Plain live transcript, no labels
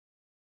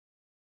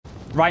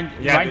Ryan,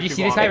 Yeah, Ryan, do you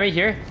see this guy right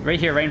here? Right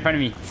here, right in front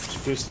of me.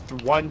 There's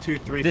 1, 2,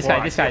 3, This 4.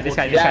 guy, this guy.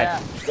 Yeah.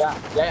 This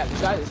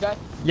guy.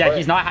 Yeah,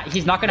 he's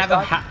not gonna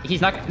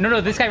have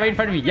no, this guy right in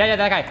front of me. Yeah,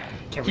 that guy.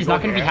 He's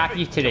not gonna be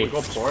happy today. Can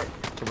we go port?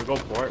 Can we go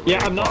port?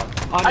 Yeah, I'm not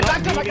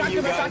meeting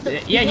you guys.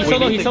 Yeah, he's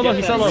solo,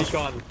 he's solo.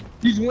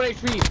 He's 1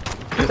 HP.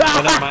 Oh,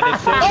 never mind,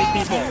 there's so many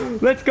people.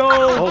 Let's go,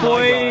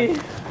 boy.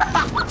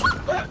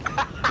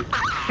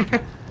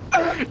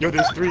 Yo,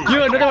 there's 3.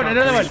 Yo,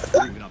 another one.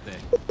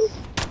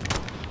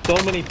 So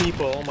many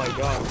people, oh my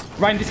god.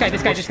 Ryan, this guy.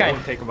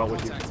 Take him out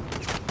with you.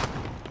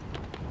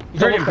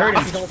 Hurt him.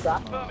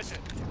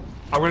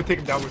 I'm gonna take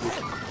him down with you.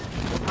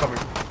 I'm coming.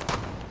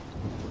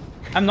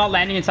 I'm not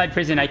landing inside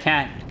prison, I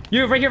can't.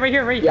 You, right here,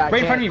 right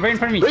in front of me,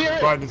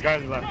 Ryan, this guy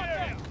on your left.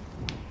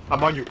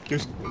 I'm on you.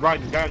 There's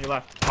Ryan, this guy on your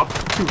left. Up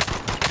 2.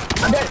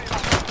 I'm dead.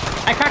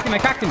 I cracked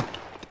him.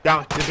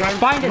 Down. This guy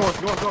Find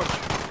us. North.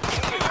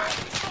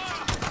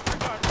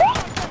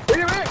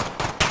 Right.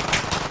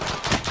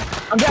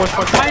 I'm dead.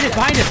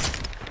 Behind us.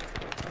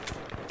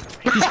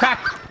 He's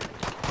cracked.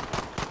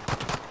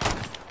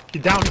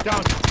 He's down.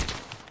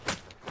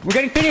 We're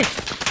getting finished.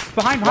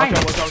 Behind. Watch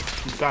out.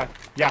 This guy.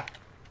 Yeah.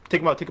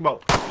 Take him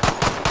out.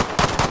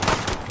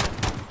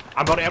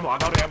 I'm out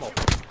of ammo.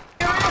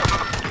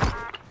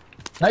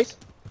 Nice.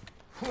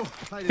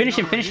 Finish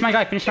him. Finish my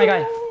guy.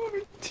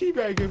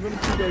 Teabag him.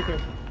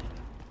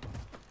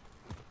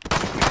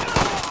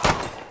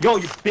 Yo,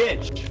 you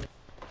bitch.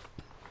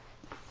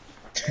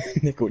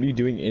 Nick, what are you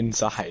doing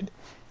inside?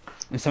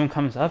 If someone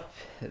comes up,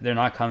 they're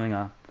not coming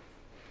up.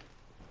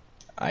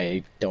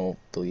 I don't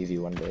believe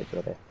you one bit,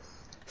 brother.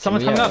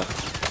 Someone's coming up.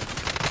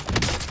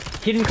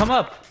 He didn't come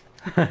up.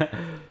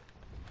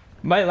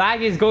 My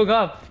lag is going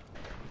up.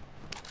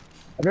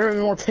 I've never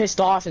been more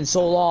pissed off in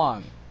so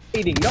long.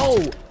 No!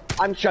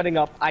 I'm shutting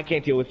up. I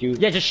can't deal with you.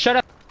 Yeah, just shut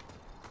up.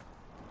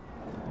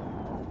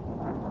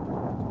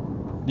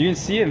 You can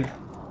see him.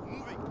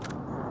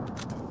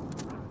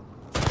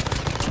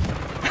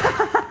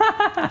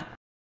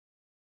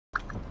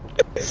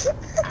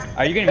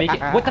 Are you gonna make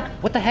it?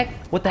 What the heck?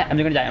 I'm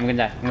gonna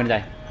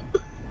die.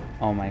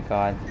 Oh my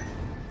god.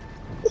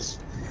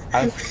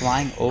 I was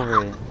flying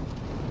over it.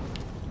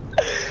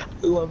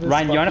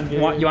 Ryan, you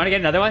wanna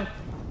get another one?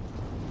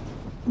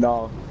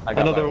 No. I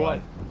got Another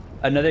one.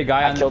 Another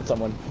guy I killed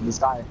someone. This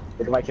guy.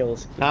 Look at my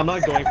kills. Nah, I'm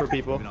not going for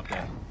people.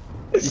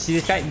 You see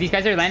this guy? These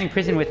guys are landing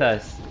prison with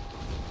us.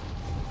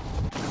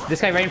 This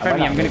guy right in front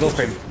of me, I'm gonna go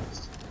for him.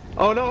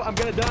 Oh no, I'm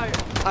gonna die.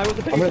 I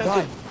wasn't paying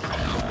attention.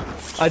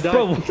 I died.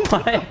 Bro,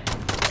 what?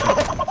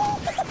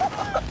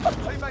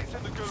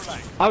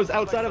 I was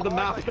outside of the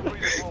map.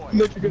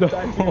 Nick, you're gonna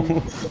die.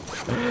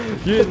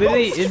 You're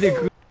literally in the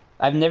gulag.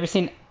 I've never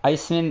seen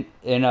Iceman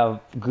in a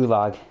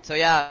gulag. So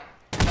yeah.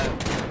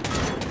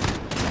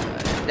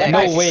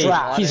 No way.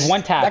 He's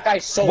one tap. That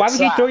guy's so Why would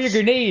you throw your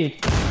trash.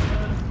 grenade?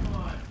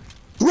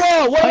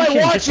 Bro, what am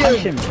I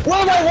watching?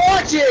 What am I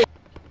watching?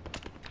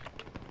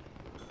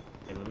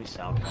 Hey, let me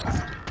sound.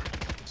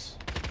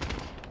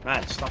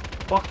 Man, stop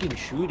fucking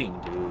shooting,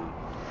 dude.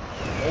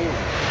 Holy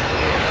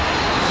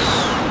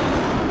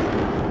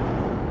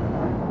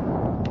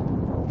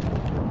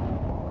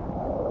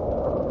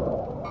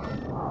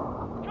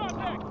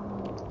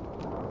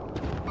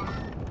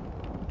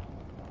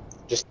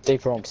Just stay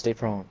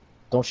prone.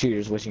 Don't shoot, you're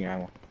just wasting your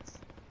ammo.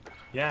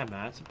 Yeah,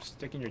 man, stop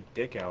sticking your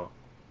dick out.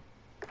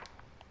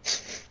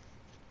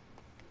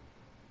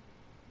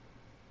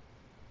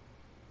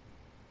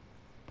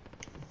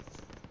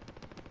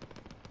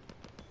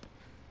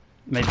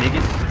 My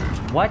biggest...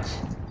 What?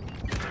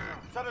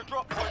 Set a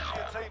drop point to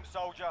your team,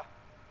 soldier.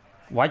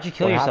 Why'd you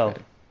kill What yourself?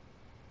 happened?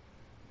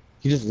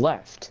 You just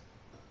left.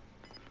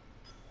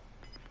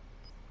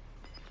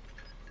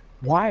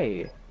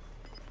 Why?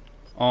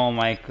 Oh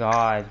my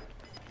god.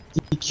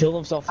 He killed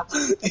himself.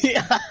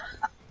 Yeah.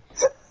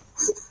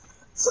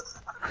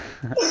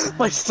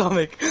 My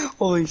stomach.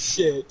 Holy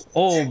shit.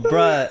 Oh,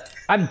 bruh.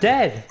 I'm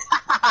dead.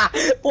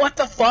 What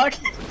the fuck?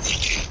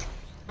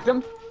 Cracked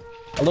him.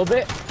 A little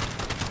bit.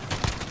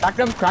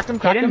 Cracked him.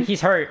 Hit him.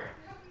 He's hurt.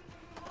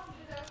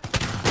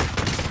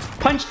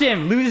 Punched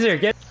him. Loser.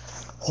 Get.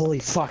 Holy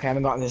fuck, I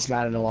haven't gotten this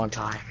mad in a long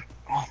time.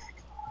 Oh.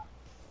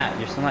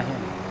 You're still not here.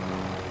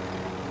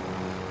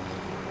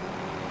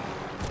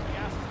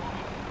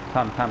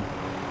 Come.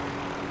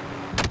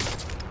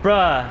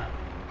 Bruh.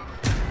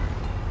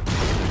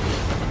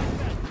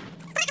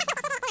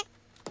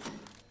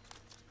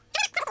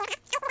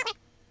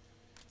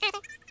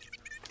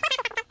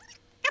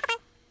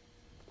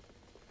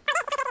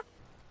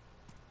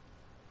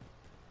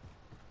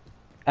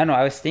 I don't know,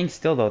 I was staying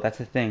still though, that's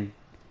the thing.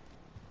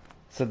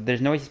 So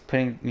there's no way he's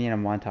putting me in a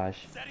montage.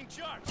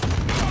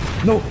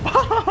 No!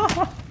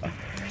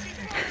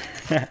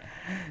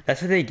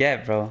 That's what they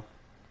get, bro.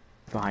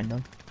 Behind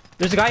them.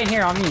 There's a guy in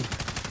here on me.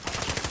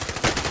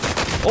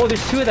 Oh,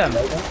 there's 2 of them.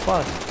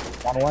 Fuck.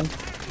 One.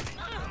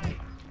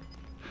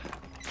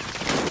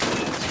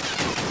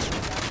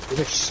 There's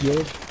a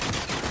shield.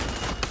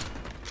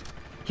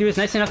 He was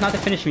nice enough not to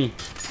finish me.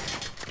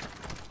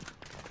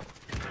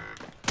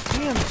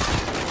 Damn.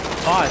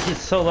 Oh, he's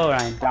so low,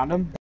 Ryan. Found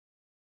him.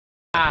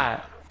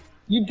 Ah.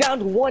 You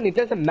downed one, it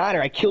doesn't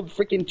matter. I killed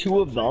freaking 2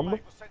 of them.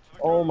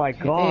 Oh my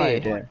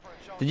god.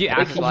 Did you It's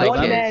actually like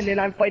one it. man and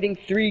I'm fighting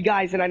 3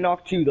 guys and I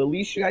knocked 2. The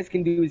least you guys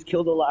can do is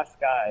kill the last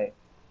guy.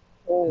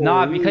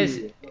 Nah, Holy. because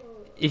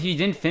if you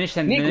didn't finish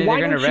them, Nick, then why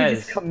they're gonna don't you res.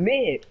 just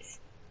commit?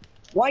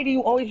 Why do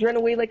you always run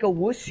away like a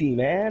wussy,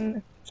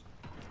 man?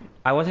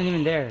 I wasn't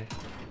even there.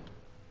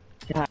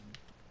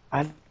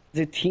 As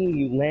a team,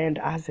 you land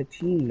as a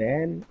team,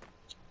 man.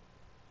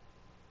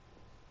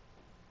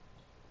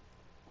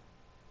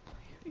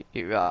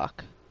 You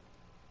rock.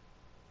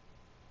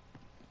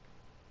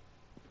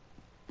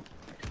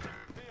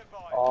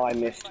 Oh, I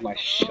missed my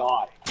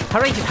shot.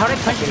 How did I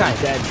punch you I'm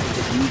guys? dead because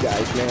of you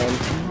guys, man.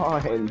 Come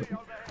on.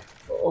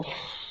 Oh.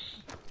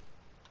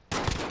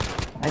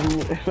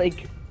 I'm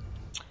like,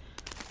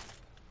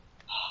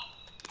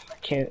 I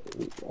can't,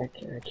 man,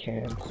 I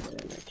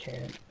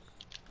can't.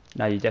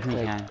 No, you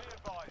definitely can.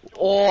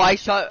 Oh, I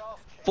shot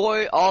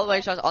all my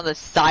shots on the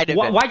side of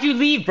it. Why'd you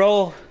leave,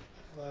 bro?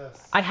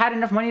 I had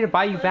enough money to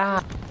buy you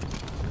back.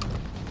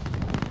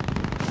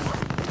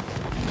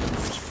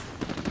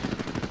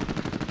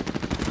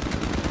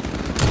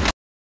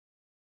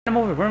 Run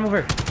him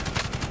over.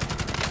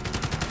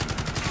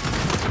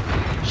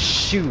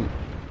 Shoot.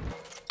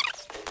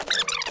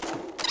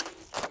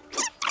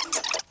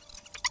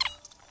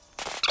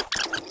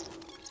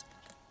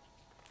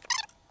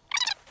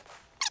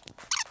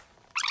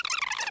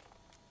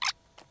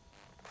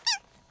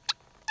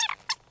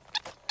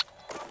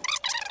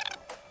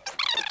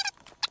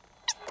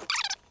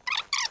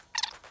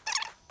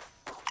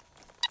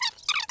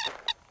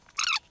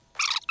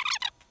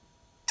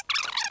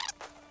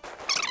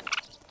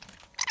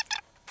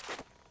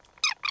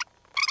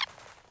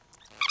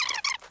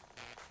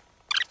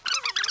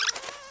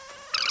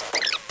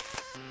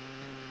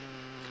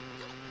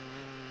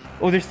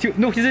 Oh, there's 2.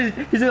 No,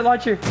 he's a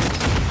launcher.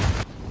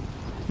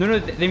 No,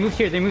 they moved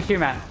here,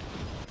 Matt.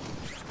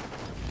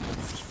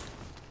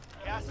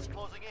 Gas is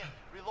closing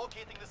in.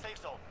 Relocating the safe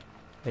zone.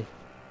 Hey.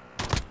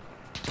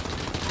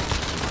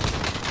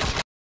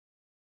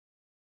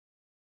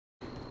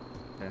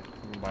 Yeah,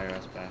 I'm gonna buy your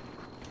ass back.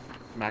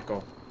 Matt,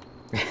 go.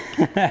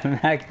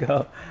 Matt,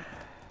 go.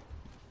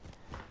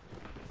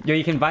 Yo,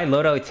 you can buy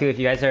Lodo too if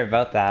you guys are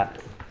about that.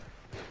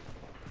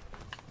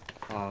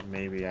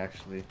 Maybe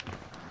actually.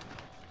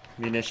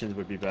 Munitions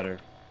would be better.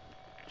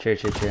 True.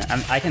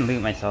 I can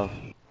loot myself.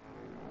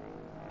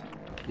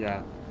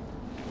 Yeah.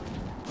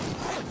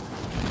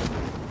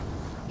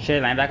 Should I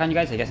land back on you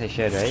guys? I guess I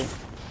should, right?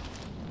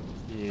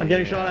 Yeah. I'm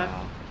getting shot at.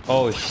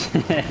 Oh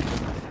shit.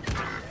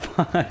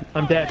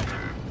 I'm dead.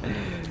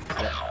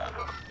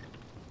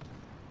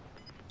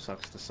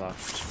 Sucks to suck.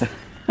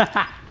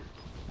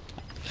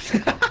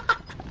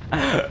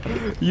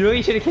 You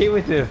really should have came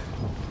with him.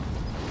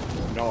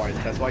 No,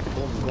 that's why I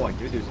told him to go. I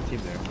knew there was a team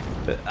there.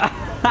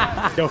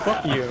 Yo,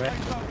 fuck you, man.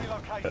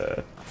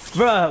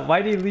 Bruh,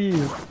 why did he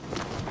leave?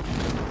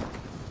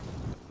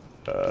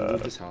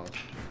 Leave this house.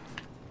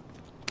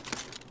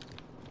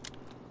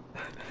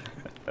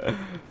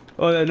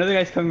 Oh, another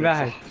guy's coming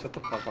back. Shut the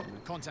fuck up,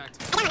 man. Contact.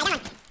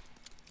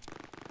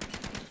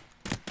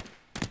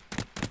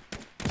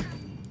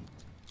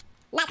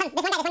 Matt, come.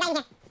 There's one guy in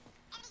here.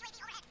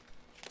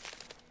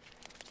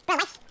 Bro,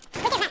 what?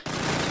 Look at that.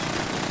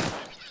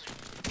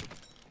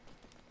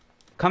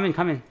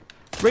 Coming.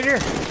 Right here.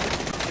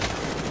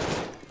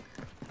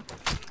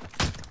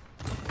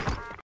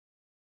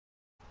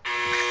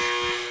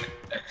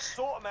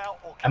 Sort 'em out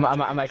or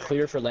Am I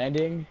clear for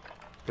landing?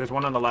 There's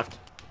one on the left.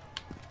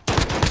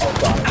 Oh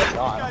god, I guess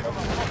not.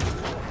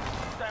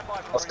 Stand by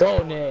for Let's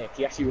go, Nick.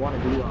 You actually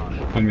want to do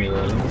I'm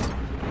reloading.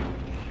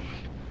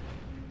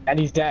 And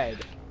he's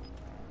dead.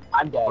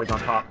 I'm dead. Oh, he's on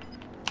top.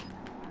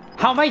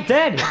 How am I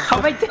dead?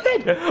 What?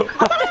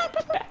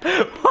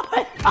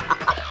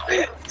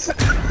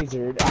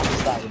 Wizard on the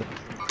side.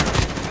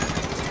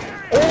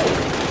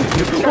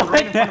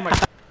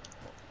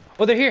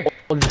 Oh, they're here.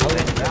 Oh, there's heli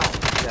now.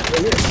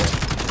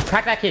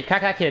 Crack that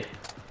kid.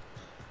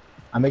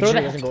 I make Throw sure the-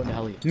 he doesn't go into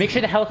heli. Make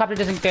sure the helicopter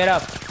doesn't get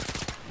up.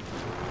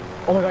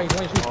 Oh my god, he's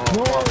running.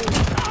 No!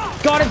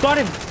 Got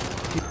him.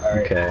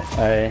 Okay.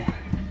 Alright.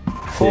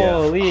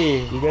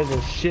 Holy. You guys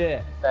are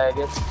shit.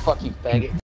 Faggots. Fuck you, faggot.